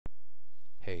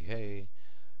Hey,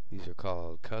 these are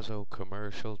called Cuzzo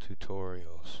commercial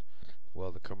tutorials.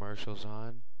 Well, the commercial's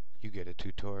on, you get a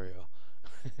tutorial.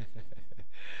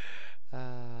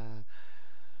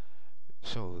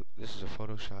 So this is a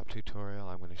Photoshop tutorial.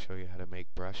 I'm going to show you how to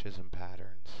make brushes and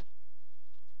patterns.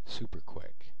 Super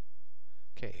quick.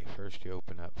 Okay, first you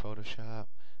open up Photoshop.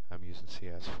 I'm using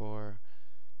CS4.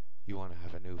 You want to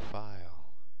have a new file.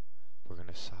 We're going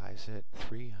to size it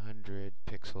 300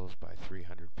 pixels by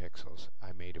 300 pixels.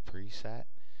 I made a preset.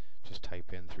 Just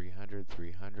type in 300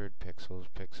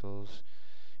 pixels.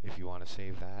 If you want to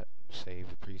save that, save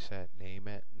the preset, name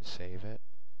it, and save it.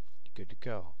 Good to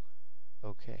go.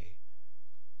 Okay.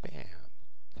 Bam.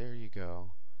 There you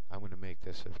go. I'm going to make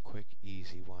this a quick,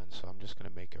 easy one, so I'm just going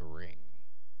to make a ring.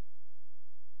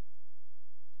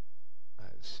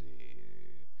 Let's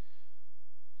see.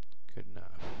 Good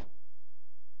enough.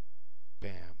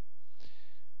 Bam.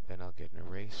 Then I'll get an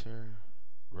eraser,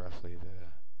 roughly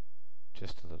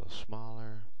just a little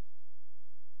smaller,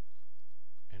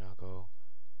 and I'll go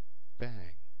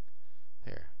bang.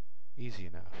 There. Easy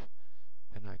enough.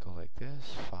 Then I go like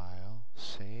this, file,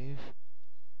 save,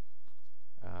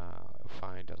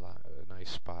 find a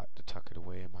nice spot to tuck it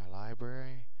away in my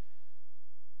library,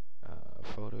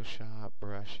 Photoshop,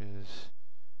 brushes,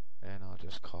 and I'll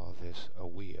just call this a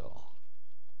wheel.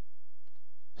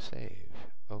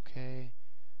 Save. Okay.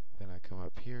 Then I come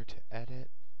up here to edit,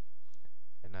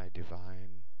 and I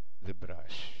define the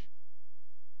brush.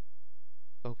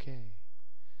 Okay.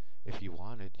 If you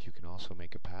wanted, you can also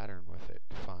make a pattern with it.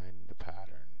 Define the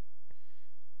pattern.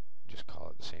 Just call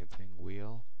it the same thing,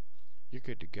 wheel. You're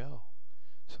good to go.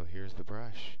 So here's the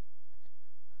brush.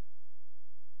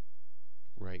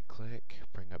 Right click,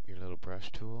 bring up your little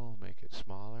brush tool, make it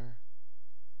smaller.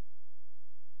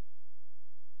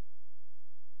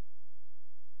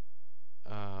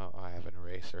 I have an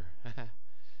eraser.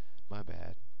 My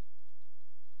bad.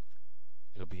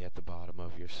 It'll be at the bottom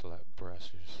of your select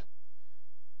brushes.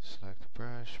 Select the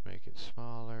brush, make it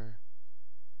smaller.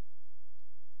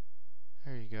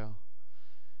 There you go.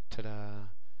 Ta-da!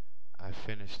 I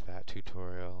finished that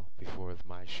tutorial before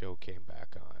my show came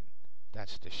back on.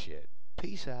 That's the shit.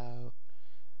 Peace out.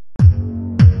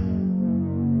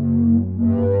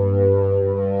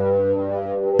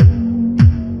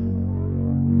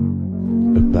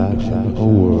 Imagine a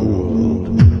world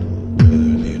where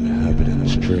the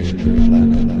inhabitants trade the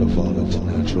planet of all its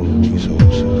natural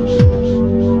resources. A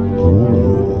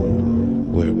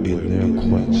world where in their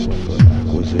quest for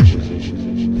acquisition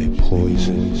they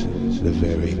poison the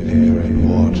very air and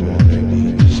water they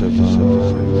need to survive.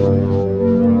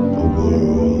 A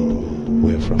world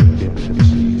where from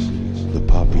infancy the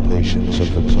populations of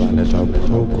the planet are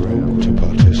programmed to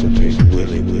participate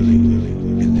willy-nilly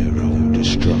in their own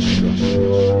destruction.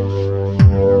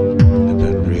 And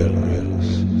then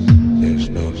realize there's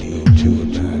no need to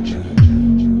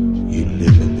imagine. You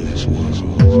live in this world.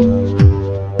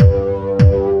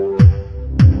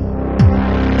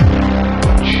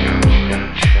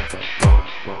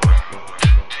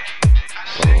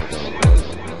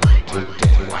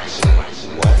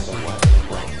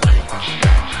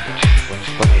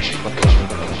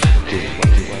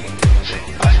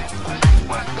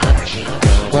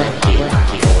 What?